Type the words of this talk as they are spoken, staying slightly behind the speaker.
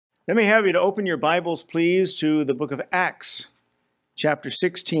Let me have you to open your Bibles, please, to the book of Acts, chapter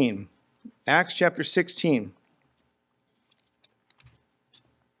 16. Acts chapter 16.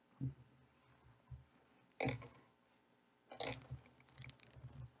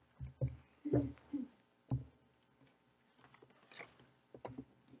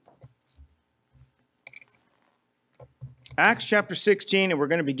 Acts chapter 16, and we're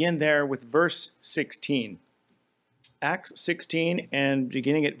going to begin there with verse 16. Acts 16, and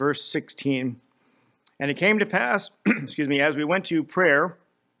beginning at verse 16. And it came to pass, as we went to prayer,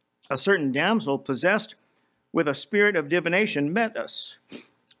 a certain damsel possessed with a spirit of divination met us,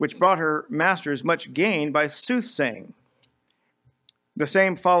 which brought her masters much gain by soothsaying. The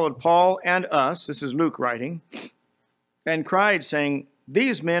same followed Paul and us, this is Luke writing, and cried, saying,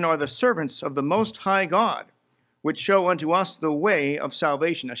 These men are the servants of the Most High God, which show unto us the way of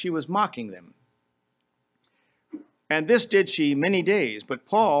salvation. Now she was mocking them. And this did she many days. But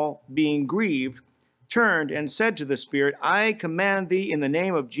Paul, being grieved, turned and said to the spirit, I command thee in the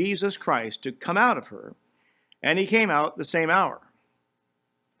name of Jesus Christ to come out of her. And he came out the same hour.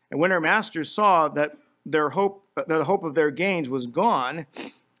 And when her masters saw that the hope of their gains was gone,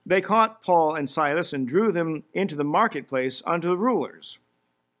 they caught Paul and Silas and drew them into the marketplace unto the rulers,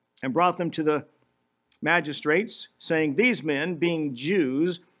 and brought them to the magistrates, saying, These men, being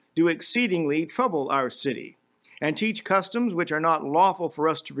Jews, do exceedingly trouble our city, and teach customs which are not lawful for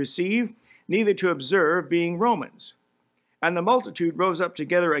us to receive, neither to observe, being Romans. And the multitude rose up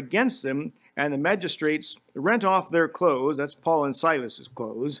together against them, and the magistrates rent off their clothes, that's Paul and Silas's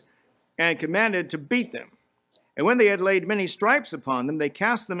clothes, and commanded to beat them. And when they had laid many stripes upon them, they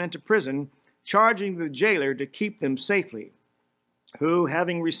cast them into prison, charging the jailer to keep them safely, who,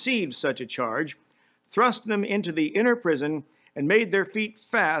 having received such a charge, thrust them into the inner prison, and made their feet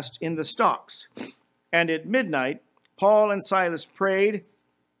fast in the stocks. And at midnight, Paul and Silas prayed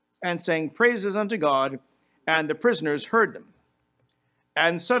and sang praises unto God, and the prisoners heard them.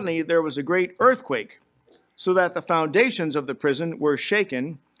 And suddenly there was a great earthquake, so that the foundations of the prison were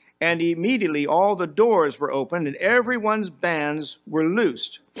shaken, and immediately all the doors were opened, and everyone's bands were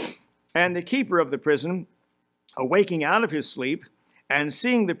loosed. And the keeper of the prison, awaking out of his sleep, and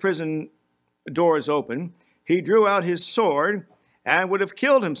seeing the prison doors open, he drew out his sword and would have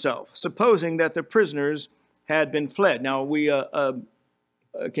killed himself, supposing that the prisoners had been fled. Now, we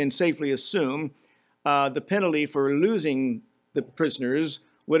can safely assume the penalty for losing the prisoners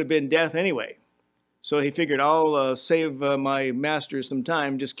would have been death anyway. So he figured, I'll save my master some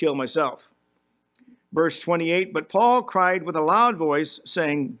time, just kill myself. Verse 28, But Paul cried with a loud voice,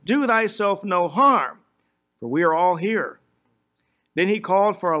 saying, Do thyself no harm, for we are all here. Then he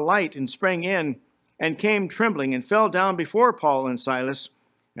called for a light and sprang in, and came trembling, and fell down before Paul and Silas,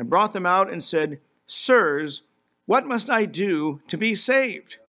 and brought them out, and said, Sirs, what must I do to be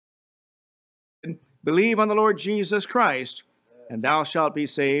saved? Believe on the Lord Jesus Christ, and thou shalt be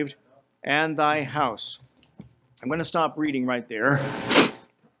saved, and thy house. I'm going to stop reading right there.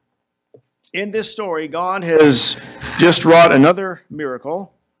 In this story, God has just wrought another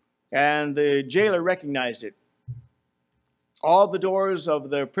miracle, and the jailer recognized it. All the doors of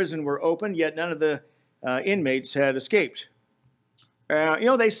the prison were open, yet none of the inmates had escaped.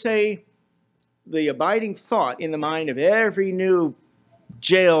 They say the abiding thought in the mind of every new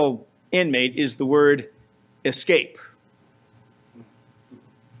jail inmate is the word escape.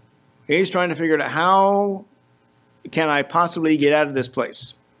 He's trying to figure out, how can I possibly get out of this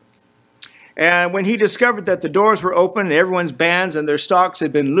place? And when he discovered that the doors were open and everyone's bands and their stocks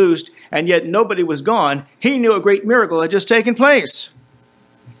had been loosed, and yet nobody was gone, he knew a great miracle had just taken place.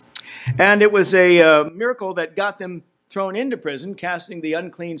 And it was a miracle that got them thrown into prison, casting the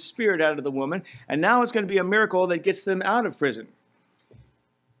unclean spirit out of the woman, and now it's going to be a miracle that gets them out of prison.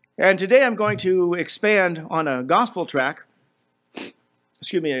 And today I'm going to expand on a gospel tract that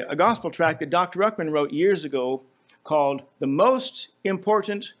Dr. Ruckman wrote years ago called The Most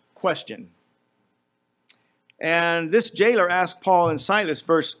Important Question. And this jailer asked Paul and Silas,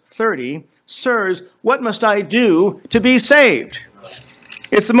 verse 30, Sirs, what must I do to be saved?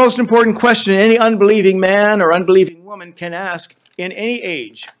 It's the most important question any unbelieving man or unbelieving woman can ask in any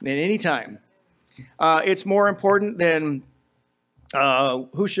age, in any time. It's more important than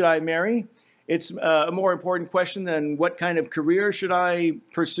who should I marry? It's a more important question than what kind of career should I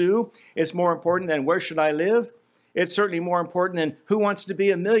pursue? It's more important than where should I live? It's certainly more important than who wants to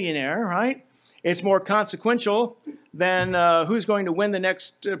be a millionaire, right? It's more consequential than who's going to win the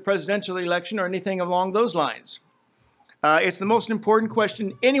next presidential election or anything along those lines. It's the most important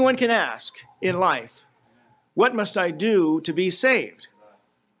question anyone can ask in life. What must I do to be saved?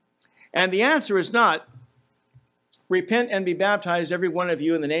 And the answer is not, repent and be baptized, every one of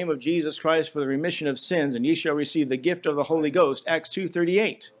you, in the name of Jesus Christ for the remission of sins, and ye shall receive the gift of the Holy Ghost, Acts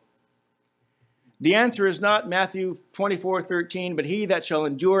 2:38. The answer is not Matthew 24:13, but he that shall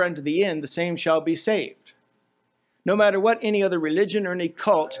endure unto the end, the same shall be saved. No matter what any other religion or any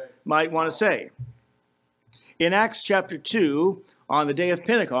cult might want to say. In Acts chapter 2, on the day of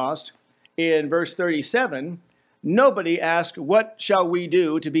Pentecost, in verse 37, nobody asked, what shall we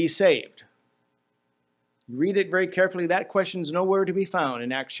do to be saved? Read it very carefully. That question's nowhere to be found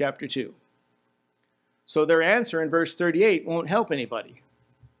in Acts chapter 2. So their answer in verse 38 won't help anybody.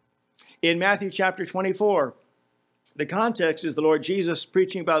 In Matthew chapter 24, the context is the Lord Jesus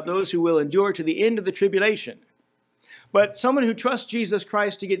preaching about those who will endure to the end of the tribulation. But someone who trusts Jesus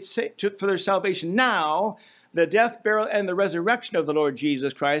Christ to get for their salvation now, the death, burial, and the resurrection of the Lord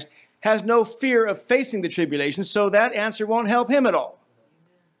Jesus Christ, has no fear of facing the tribulation, so that answer won't help him at all.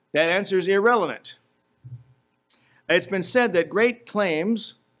 That answer is irrelevant. It's been said that great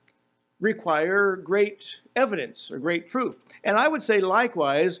claims require great evidence or great proof. And I would say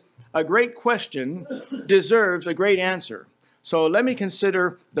likewise, a great question deserves a great answer. So let me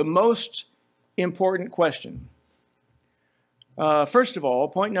consider the most important question. First of all,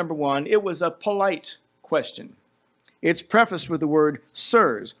 point number one, it was a polite question. It's prefaced with the word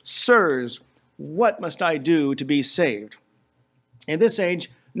sirs. Sirs, what must I do to be saved? In this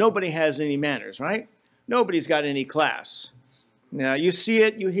age, nobody has any manners, right? Nobody's got any class. Now, you see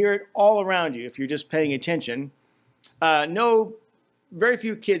it, you hear it all around you if you're just paying attention. Very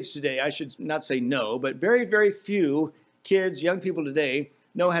few kids today, I should not say no, but very, very few kids, young people today,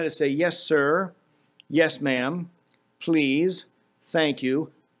 know how to say yes, sir, yes, ma'am, please, thank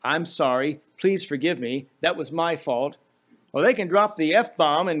you, I'm sorry, please forgive me, that was my fault. Well, they can drop the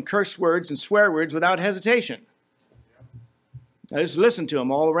F-bomb and curse words and swear words without hesitation. Now, just listen to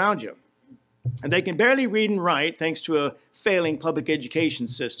them all around you. And they can barely read and write thanks to a failing public education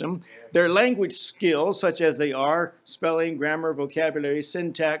system. Their language skills, such as they are, spelling, grammar, vocabulary,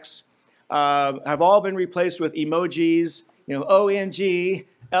 syntax, have all been replaced with emojis, OMG,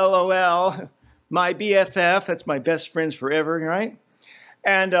 LOL, my BFF, that's my best friends forever, right?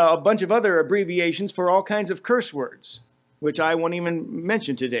 And a bunch of other abbreviations for all kinds of curse words, which I won't even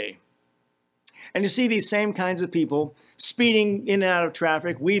mention today. And you see these same kinds of people speeding in and out of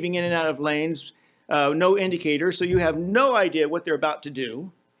traffic, weaving in and out of lanes, no indicator, so you have no idea what they're about to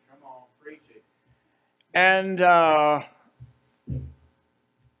do. Come on, preach it. And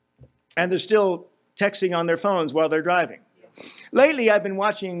they're still texting on their phones while they're driving. Yeah. Lately,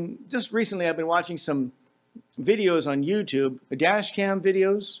 just recently, I've been watching some videos on YouTube, dash cam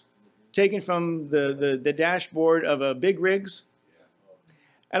videos, taken from the dashboard of a big rigs.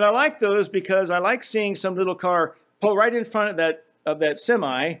 And I like those because I like seeing some little car pull right in front of that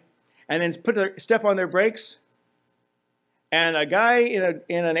semi and then step on their brakes. And a guy in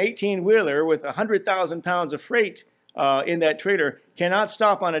an 18-wheeler with 100,000 pounds of freight in that trailer cannot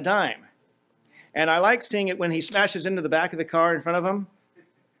stop on a dime. And I like seeing it when he smashes into the back of the car in front of him.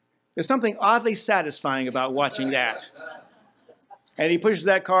 There's something oddly satisfying about watching that. And he pushes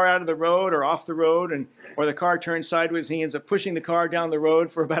that car out of the road or off the road, or the car turns sideways, and he ends up pushing the car down the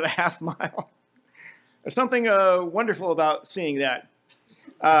road for about a half mile. There's something wonderful about seeing that.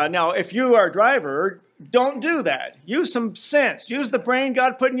 Now, if you are a driver, don't do that. Use some sense. Use the brain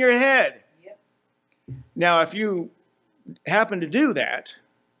God put in your head. Yep. Now, if you happen to do that,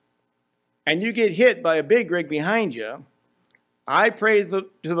 and you get hit by a big rig behind you, I pray to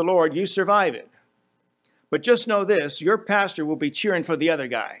the Lord you survive it. But just know this, your pastor will be cheering for the other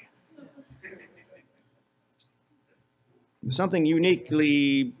guy. There's something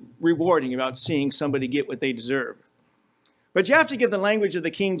uniquely rewarding about seeing somebody get what they deserve. But you have to give the language of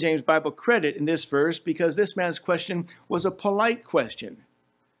the King James Bible credit in this verse because this man's question was a polite question.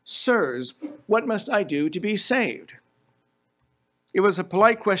 Sirs, what must I do to be saved? It was a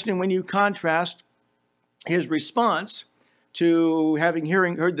polite question when you contrast his response to having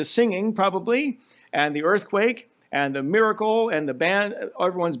heard the singing probably, and the earthquake, and the miracle, and the band,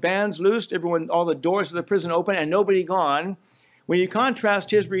 everyone's bands loosed, all the doors of the prison open, and nobody gone. When you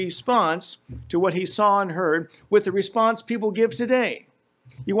contrast his response to what he saw and heard with the response people give today.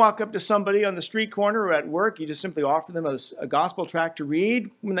 You walk up to somebody on the street corner or at work, you just simply offer them a gospel tract to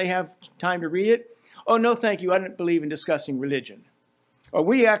read when they have time to read it. Oh, no, thank you, I don't believe in discussing religion. Or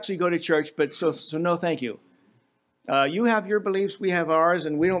we actually go to church, but so no, thank you. You have your beliefs, we have ours,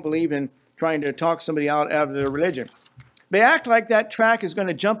 and we don't believe in trying to talk somebody out of their religion. They act like that track is going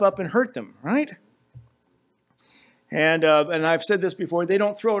to jump up and hurt them, right? And I've said this before, they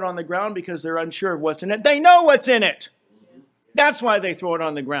don't throw it on the ground because they're unsure of what's in it. They know what's in it. That's why they throw it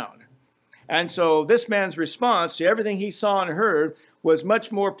on the ground. And so this man's response to everything he saw and heard was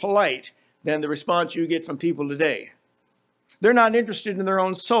much more polite than the response you get from people today. They're not interested in their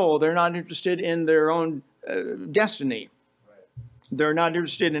own soul. They're not interested in their own destiny. They're not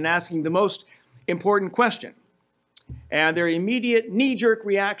interested in asking the most important question. And their immediate knee-jerk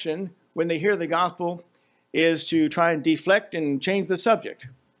reaction when they hear the gospel is to try and deflect and change the subject.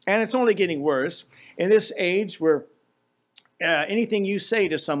 And it's only getting worse. In this age where anything you say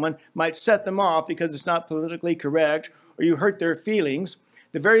to someone might set them off because it's not politically correct or you hurt their feelings,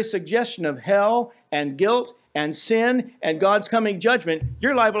 the very suggestion of hell and guilt and sin and God's coming judgment,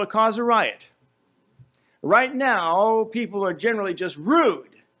 you're liable to cause a riot. Right now, people are generally just rude.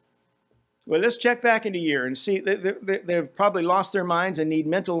 Well, let's check back in a year and see. They've probably lost their minds and need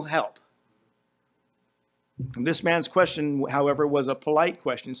mental help. This man's question, however, was a polite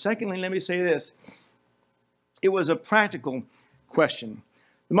question. Secondly, let me say this. It was a practical question.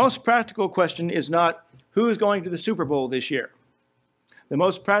 The most practical question is not who's going to the Super Bowl this year. The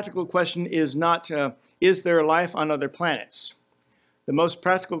most practical question is not, is there life on other planets? The most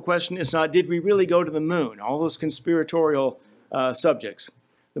practical question is not, did we really go to the moon? All those conspiratorial subjects.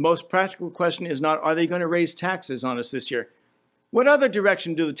 The most practical question is not, are they going to raise taxes on us this year? What other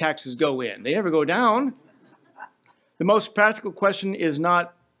direction do the taxes go in? They never go down. The most practical question is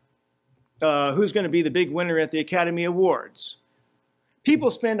not who's going to be the big winner at the Academy Awards.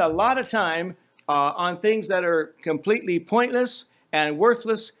 People spend a lot of time on things that are completely pointless and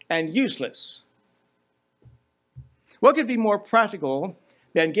worthless and useless. What could be more practical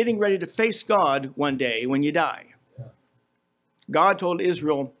than getting ready to face God one day when you die? God told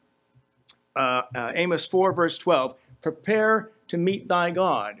Israel, Amos 4, verse 12, prepare to meet thy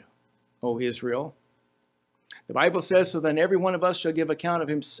God, O Israel. The Bible says, so then every one of us shall give account of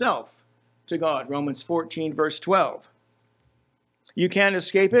himself to God, Romans 14, verse 12. You can't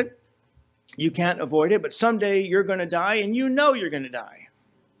escape it. You can't avoid it, but someday you're going to die, and you know you're going to die.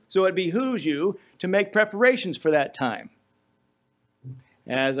 So it behooves you to make preparations for that time.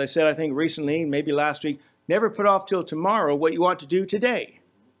 As I said, I think recently, maybe last week, never put off till tomorrow what you ought to do today.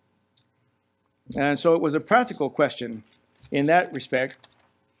 And so it was a practical question in that respect,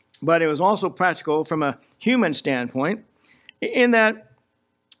 but it was also practical from a human standpoint, in that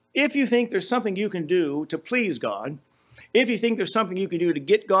if you think there's something you can do to please God, if you think there's something you can do to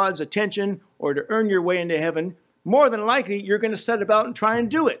get God's attention or to earn your way into heaven, more than likely you're going to set about and try and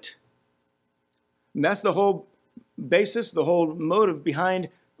do it. And that's the whole basis, the whole motive behind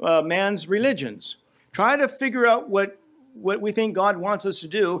man's religions. Try to figure out what we think God wants us to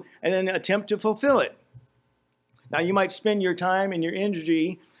do and then attempt to fulfill it. Now, you might spend your time and your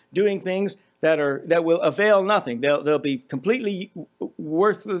energy doing things that will avail nothing. They'll be completely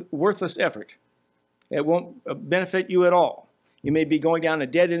worthless effort. It won't benefit you at all. You may be going down a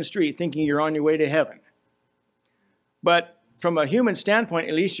dead-end street thinking you're on your way to heaven. But from a human standpoint,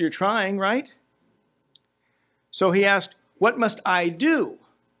 at least you're trying, right? So he asked, what must I do?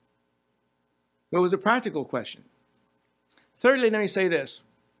 It was a practical question. Thirdly, let me say this.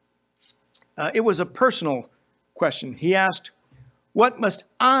 It was a personal question. He asked, what must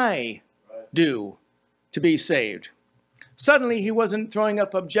I do to be saved? Suddenly, he wasn't throwing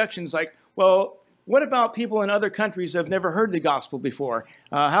up objections like, well, what about people in other countries that have never heard the gospel before?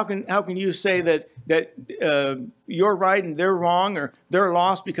 How can you say that you're right and they're wrong, or they're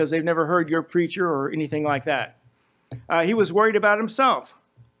lost because they've never heard your preacher or anything like that? He was worried about himself.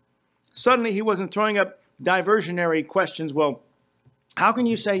 Suddenly, he wasn't throwing up diversionary questions. Well, how can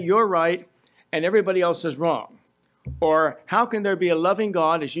you say you're right and everybody else is wrong? Or how can there be a loving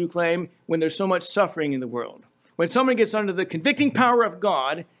God, as you claim, when there's so much suffering in the world? When someone gets under the convicting power of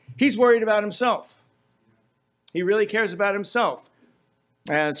God, he's worried about himself. He really cares about himself.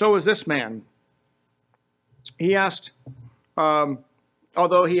 And so was this man. He asked, what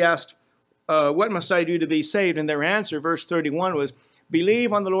must I do to be saved? And their answer, verse 31, was,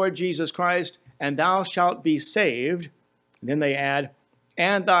 believe on the Lord Jesus Christ, and thou shalt be saved. And then they add,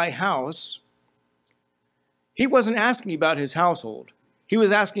 and thy house. He wasn't asking about his household. He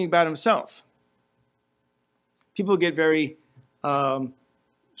was asking about himself. People get very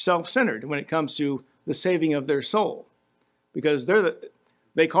self-centered when it comes to the saving of their soul, because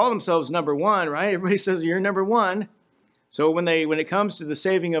they call themselves number one, right? Everybody says you're number one. So when it comes to the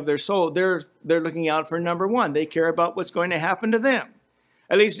saving of their soul, they're looking out for number one. They care about what's going to happen to them.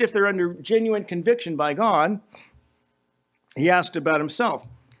 At least if they're under genuine conviction by God. He asked about himself.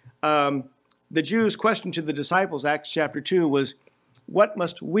 The Jews' question to the disciples, Acts chapter 2, was, what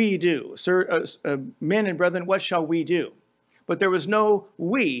must we do? Sir, men and brethren, what shall we do? But there was no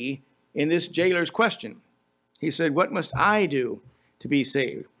we in this jailer's question. He said, what must I do to be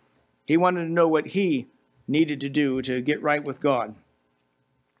saved? He wanted to know what he needed to do to get right with God.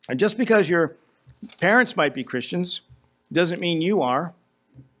 And just because your parents might be Christians doesn't mean you are.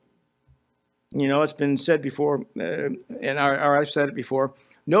 You know, it's been said before, and I've said it before,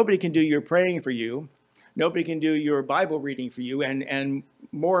 nobody can do your praying for you. Nobody can do your Bible reading for you. And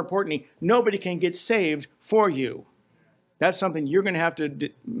more importantly, nobody can get saved for you. That's something you're going to have to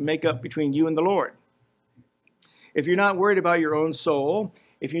make up between you and the Lord. If you're not worried about your own soul,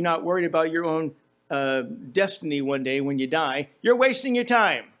 if you're not worried about your own destiny one day when you die, you're wasting your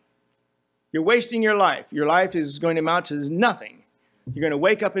time. You're wasting your life. Your life is going to amount to nothing. You're going to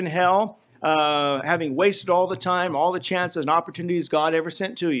wake up in hell having wasted all the time, all the chances and opportunities God ever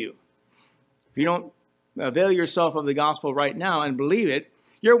sent to you. If you don't avail yourself of the gospel right now and believe it,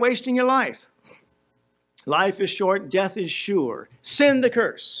 you're wasting your life. Life is short, death is sure. Sin the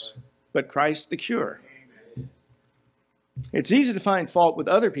curse, but Christ the cure. It's easy to find fault with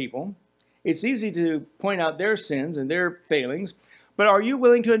other people. It's easy to point out their sins and their failings, but are you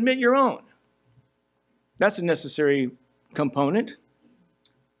willing to admit your own? That's a necessary component.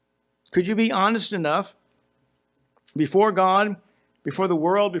 Could you be honest enough before God, before the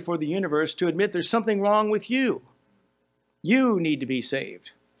world, before the universe, to admit there's something wrong with you? You need to be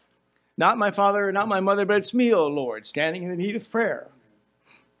saved. Not my father, not my mother, but it's me, O Lord, standing in the need of prayer.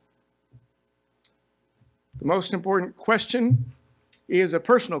 The most important question is a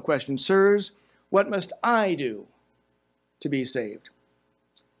personal question. Sirs, what must I do to be saved?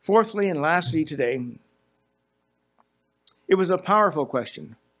 Fourthly and lastly today, it was a powerful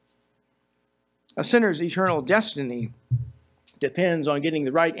question. A sinner's eternal destiny depends on getting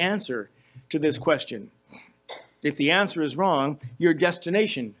the right answer to this question. If the answer is wrong, your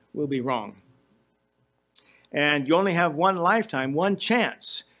destination will be wrong. And you only have one lifetime, one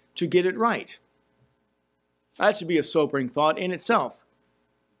chance to get it right. That should be a sobering thought in itself.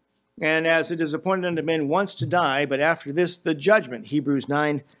 And as it is appointed unto men once to die, but after this the judgment, Hebrews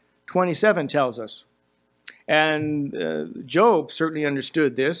 9:27 tells us. And Job certainly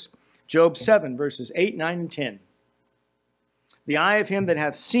understood this. Job 7, verses 8, 9, and 10. The eye of him that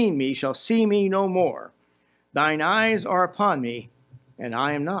hath seen me shall see me no more. Thine eyes are upon me, and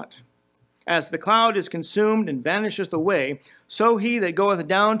I am not. As the cloud is consumed and vanisheth away, so he that goeth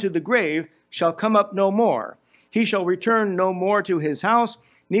down to the grave shall come up no more. He shall return no more to his house,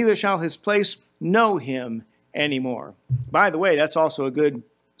 neither shall his place know him any more. By the way, that's also a good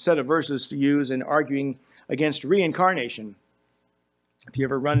set of verses to use in arguing against reincarnation, if you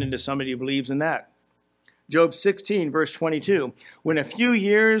ever run into somebody who believes in that. Job 16, verse 22, when a few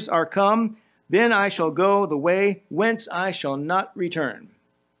years are come, then I shall go the way whence I shall not return.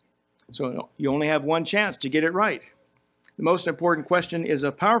 So you only have one chance to get it right. The most important question is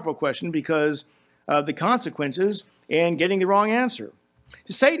a powerful question because of the consequences in getting the wrong answer.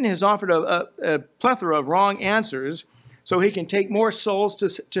 Satan has offered a plethora of wrong answers so he can take more souls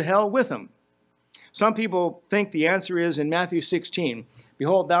to hell with him. Some people think the answer is in Matthew 16,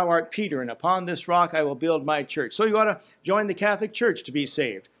 behold, thou art Peter, and upon this rock I will build my church. So you ought to join the Catholic Church to be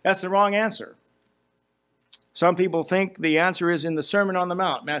saved. That's the wrong answer. Some people think the answer is in the Sermon on the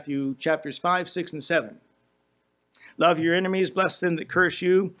Mount, Matthew chapters 5, 6, and 7. Love your enemies, bless them that curse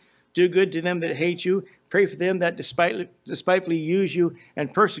you, do good to them that hate you, pray for them that despitefully use you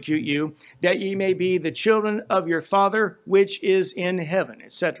and persecute you, that ye may be the children of your Father which is in heaven,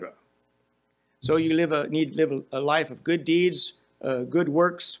 etc. So you need to live a life of good deeds, good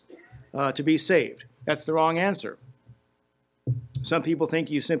works to be saved. That's the wrong answer. Some people think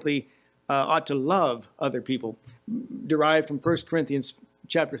you simply ought to love other people, derived from 1 Corinthians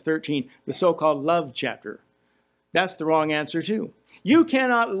chapter 13, the so-called love chapter. That's the wrong answer too. You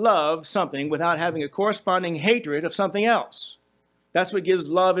cannot love something without having a corresponding hatred of something else. That's what gives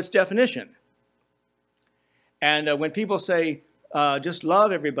love its definition. And when people say, just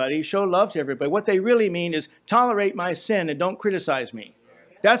love everybody, show love to everybody, what they really mean is tolerate my sin and don't criticize me.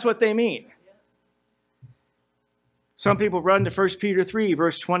 That's what they mean. Some people run to 1 Peter 3,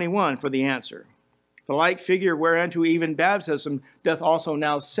 verse 21 for the answer. The like figure whereunto even baptism doth also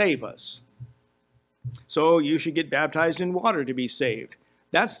now save us. So you should get baptized in water to be saved.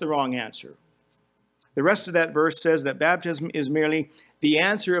 That's the wrong answer. The rest of that verse says that baptism is merely the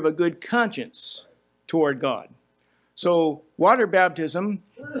answer of a good conscience toward God. So water baptism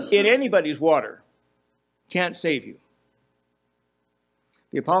in anybody's water can't save you.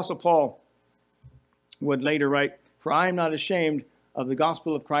 The Apostle Paul would later write, for I am not ashamed of the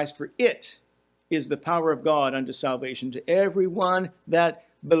gospel of Christ, for it is the power of God unto salvation to everyone that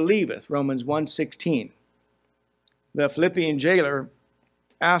believeth, Romans 1:16. The Philippian jailer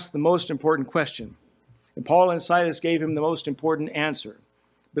asked the most important question, and Paul and Silas gave him the most important answer.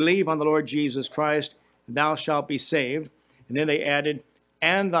 Believe on the Lord Jesus Christ, and thou shalt be saved. And then they added,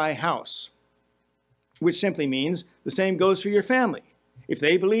 and thy house, which simply means the same goes for your family. If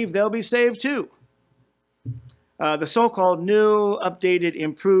they believe, they'll be saved too. The so-called new, updated,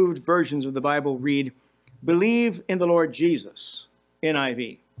 improved versions of the Bible read, believe in the Lord Jesus,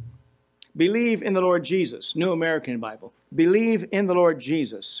 NIV. Believe in the Lord Jesus, New American Bible. Believe in the Lord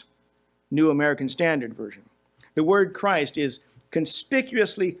Jesus, New American Standard Version. The word Christ is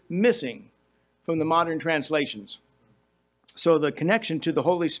conspicuously missing from the modern translations. So the connection to the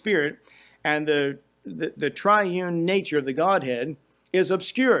Holy Spirit and the triune nature of the Godhead is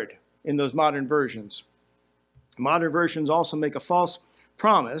obscured in those modern versions. Modern versions also make a false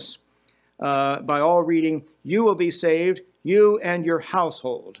promise by all reading, you will be saved, you and your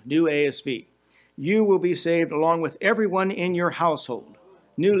household, New ASV. You will be saved along with everyone in your household,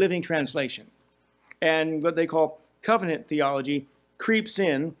 New Living Translation. And what they call covenant theology creeps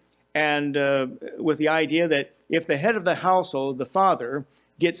in, and with the idea that if the head of the household, the father,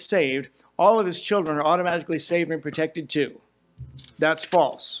 gets saved, all of his children are automatically saved and protected too. That's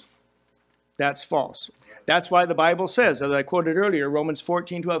false. That's false. That's why the Bible says, as I quoted earlier, Romans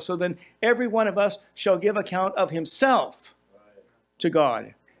 14:12, so then every one of us shall give account of himself to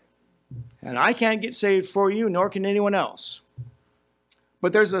God. And I can't get saved for you, nor can anyone else.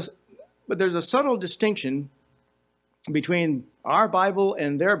 But there's a subtle distinction between our Bible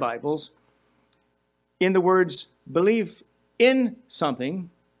and their Bibles in the words believe in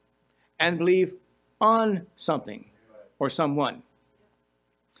something and believe on something or someone.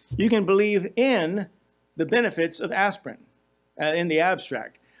 You can believe in the benefits of aspirin in the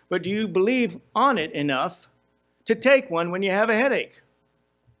abstract, but do you believe on it enough to take one when you have a headache?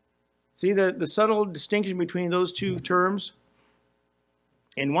 See the subtle distinction between those two terms?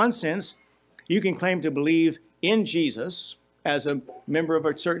 In one sense, you can claim to believe in Jesus as a member of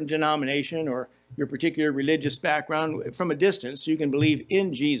a certain denomination or your particular religious background. From a distance, you can believe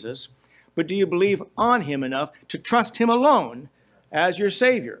in Jesus, but do you believe on him enough to trust him alone as your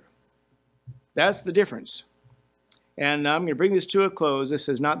Savior? That's the difference. And I'm going to bring this to a close. This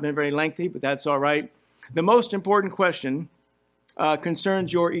has not been very lengthy, but that's all right. The most important question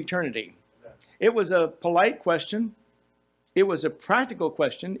concerns your eternity. It was a polite question. It was a practical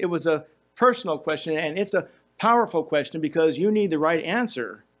question. It was a personal question, and it's a powerful question because you need the right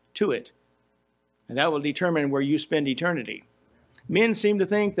answer to it. And that will determine where you spend eternity. Men seem to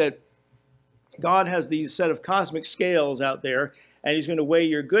think that God has these set of cosmic scales out there, and he's going to weigh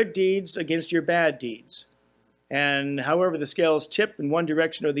your good deeds against your bad deeds. And however the scales tip in one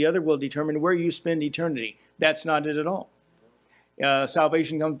direction or the other will determine where you spend eternity. That's not it at all.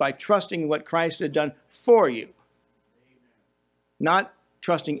 Salvation comes by trusting what Christ had done for you. Not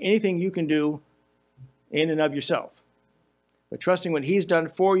trusting anything you can do in and of yourself, but trusting what he's done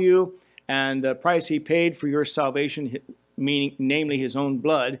for you and the price he paid for your salvation, meaning namely his own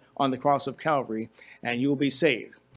blood on the cross of Calvary, and you will be saved.